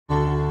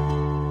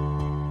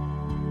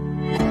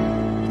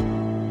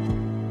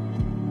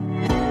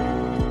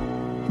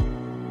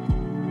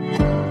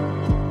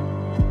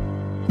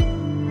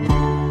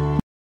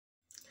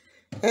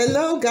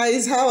Hello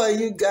guys, how are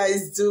you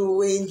guys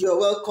doing? You're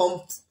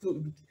welcome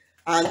to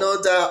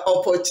another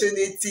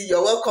opportunity.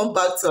 You're welcome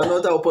back to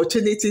another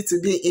opportunity to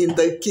be in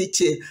the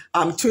kitchen.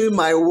 I'm chewing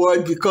my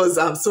word because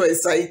I'm so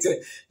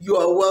excited. You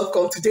are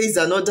welcome. Today is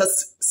another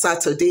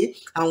Saturday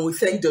and we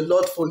thank the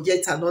Lord for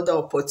yet another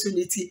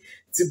opportunity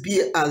to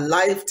be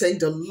alive. Thank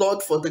the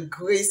Lord for the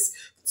grace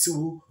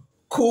to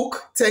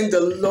cook. Thank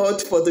the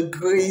Lord for the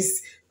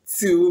grace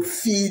to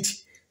feed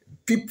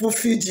people.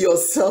 Feed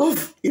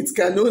yourself. It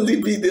can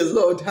only be the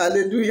Lord.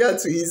 Hallelujah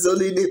to his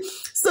holy name.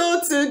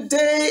 So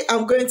today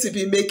I'm going to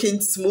be making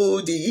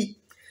smoothie.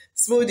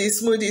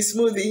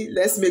 Smoothie.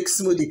 Let's make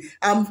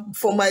smoothie.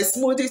 For my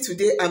smoothie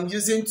today, I'm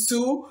using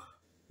two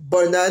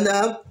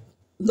banana,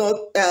 not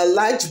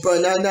large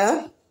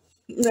banana,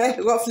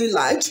 roughly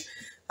large.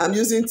 I'm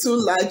using two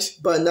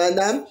large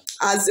banana,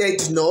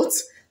 hazelnut.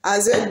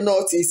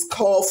 Hazelnut is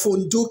called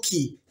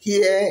funduki.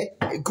 Here,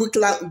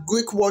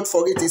 Greek word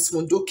for it is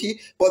funduki,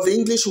 but the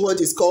English word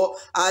is called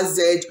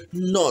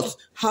hazelnut.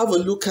 Have a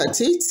look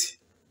at it.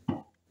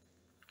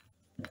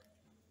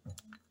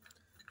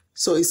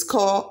 So it's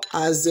called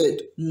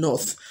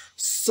hazelnut.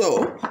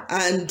 So,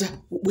 and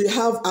we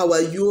have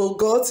our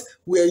yogurt.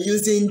 We're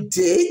using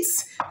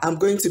dates. I'm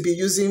going to be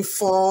using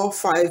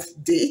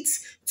 4-5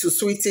 dates to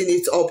sweeten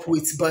it up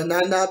with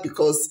banana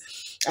because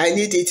I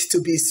need it to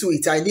be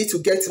sweet. I need to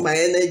get my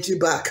energy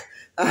back.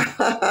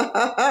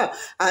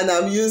 And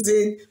I'm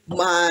using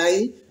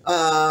my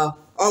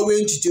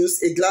orange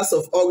juice, a glass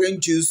of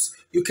orange juice.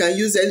 You can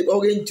use any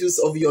orange juice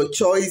of your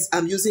choice.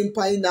 I'm using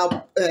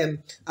pineapple.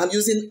 I'm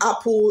using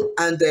apple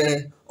and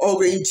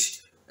orange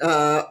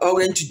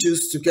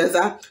juice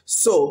together.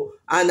 So,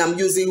 and I'm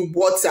using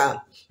water,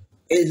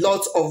 a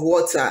lot of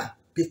water,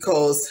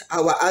 because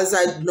our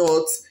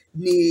hazelnuts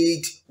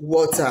need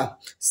water.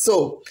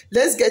 So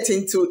let's get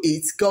into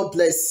it. God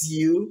bless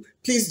you.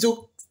 Please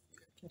do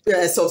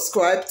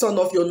subscribe, turn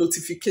off your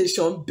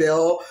notification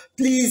bell.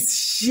 Please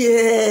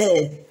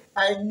share.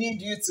 I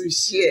need you to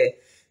share.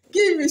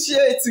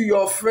 Share it to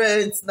your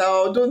friends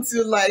now. Don't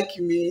you like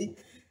me?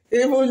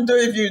 Even though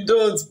if you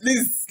don't,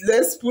 please,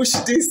 let's push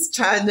this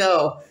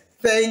channel.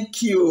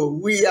 Thank you.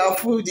 We are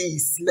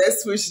foodies.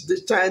 Let's push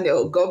the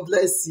channel. God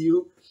bless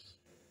you.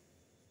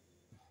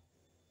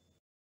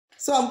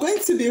 So I'm going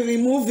to be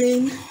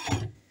removing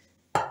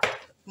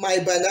my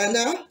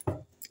banana.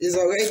 It's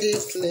already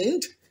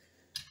cleaned.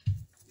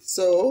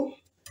 So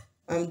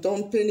I'm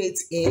dumping it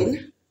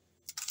in.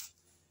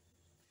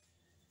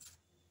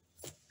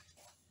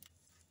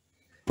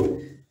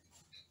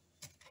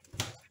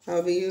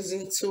 I'll be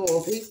using 2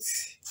 of it.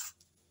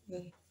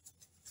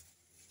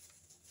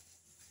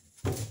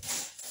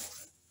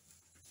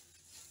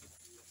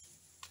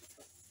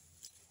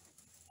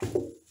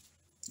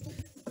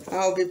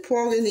 I'll be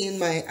pouring in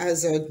my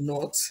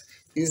hazelnut.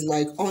 It's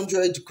like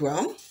 100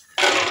 grams.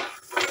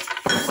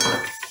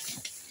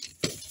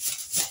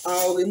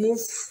 I'll remove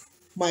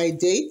my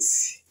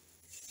dates.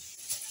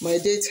 My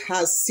date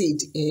has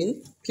seed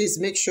in. Please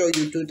make sure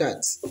you do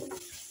that.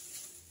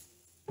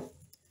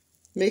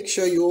 Make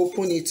sure you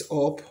open it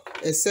up,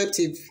 except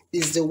if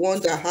it's the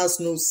one that has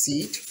no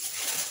seed.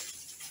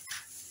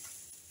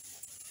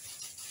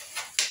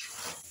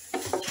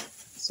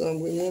 So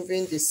I'm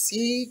removing the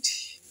seed.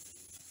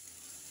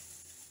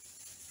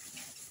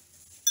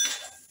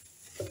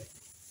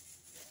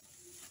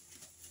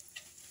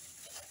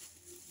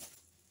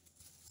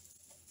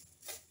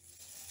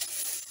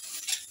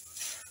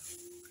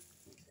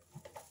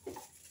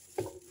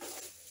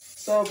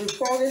 So I'll be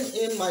pouring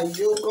in my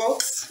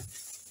yogurt.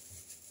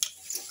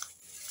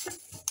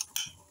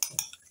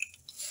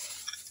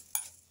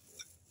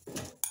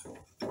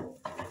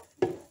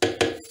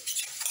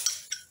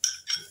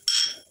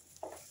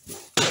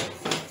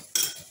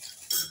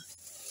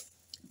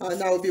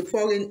 And I'll be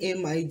pouring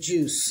in my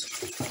juice.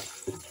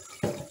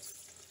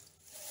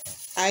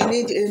 I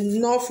need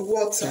enough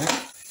water.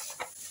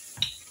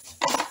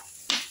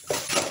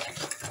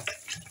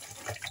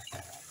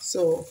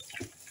 So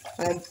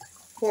I'm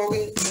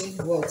pouring in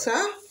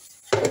water.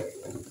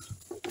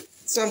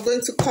 So I'm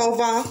going to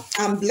cover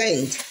and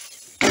blend.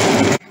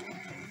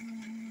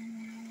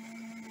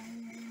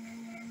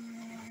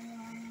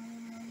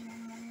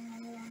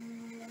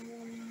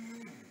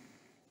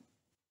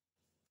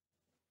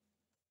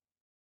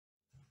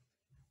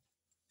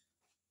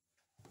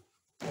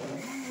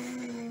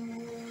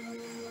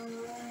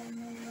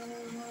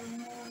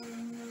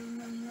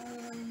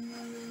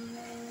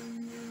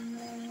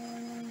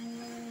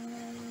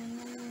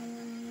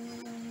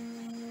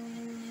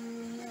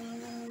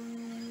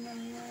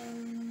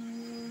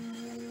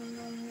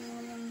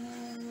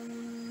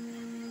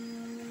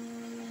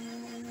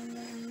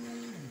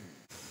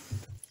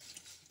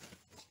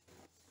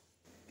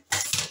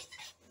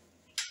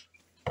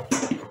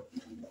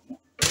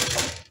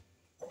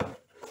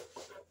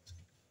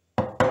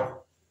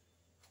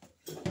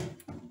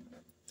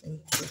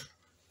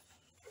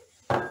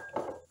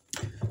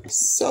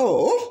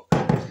 So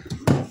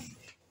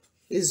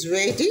it's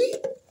ready.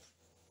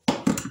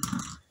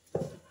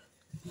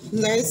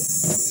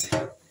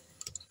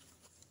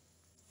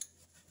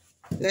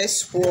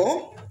 Let's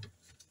pour.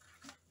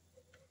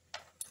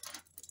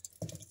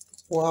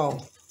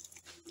 Wow.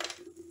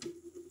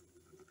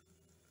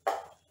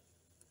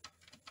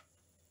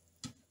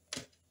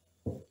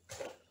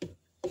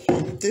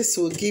 This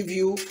will give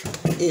you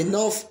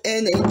enough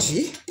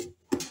energy.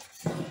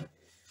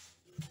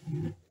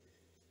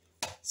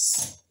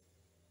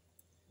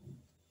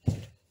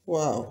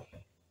 Wow.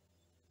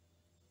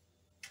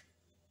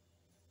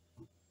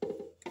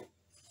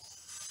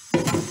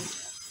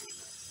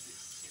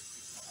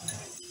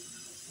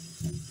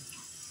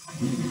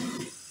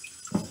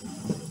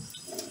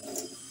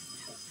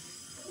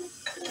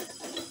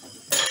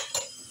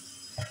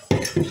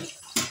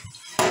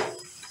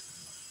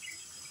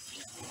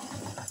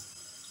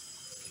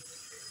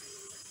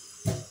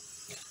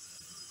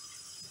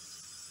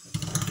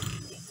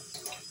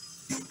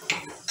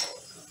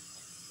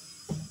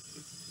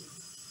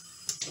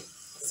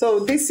 So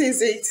this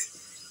is it.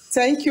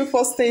 Thank you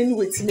for staying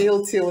with me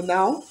till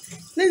now.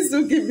 Please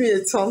do give me a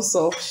thumbs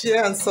up,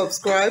 share and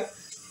subscribe.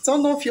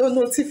 Turn off your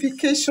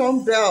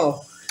notification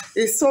bell.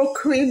 It's so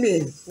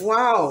creamy.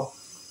 Wow.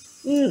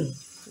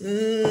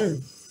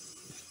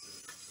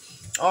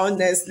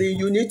 Honestly,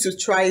 you need to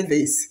try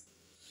this.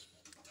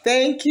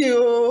 Thank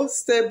you.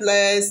 Stay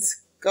blessed.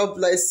 God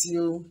bless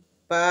you.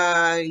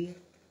 Bye.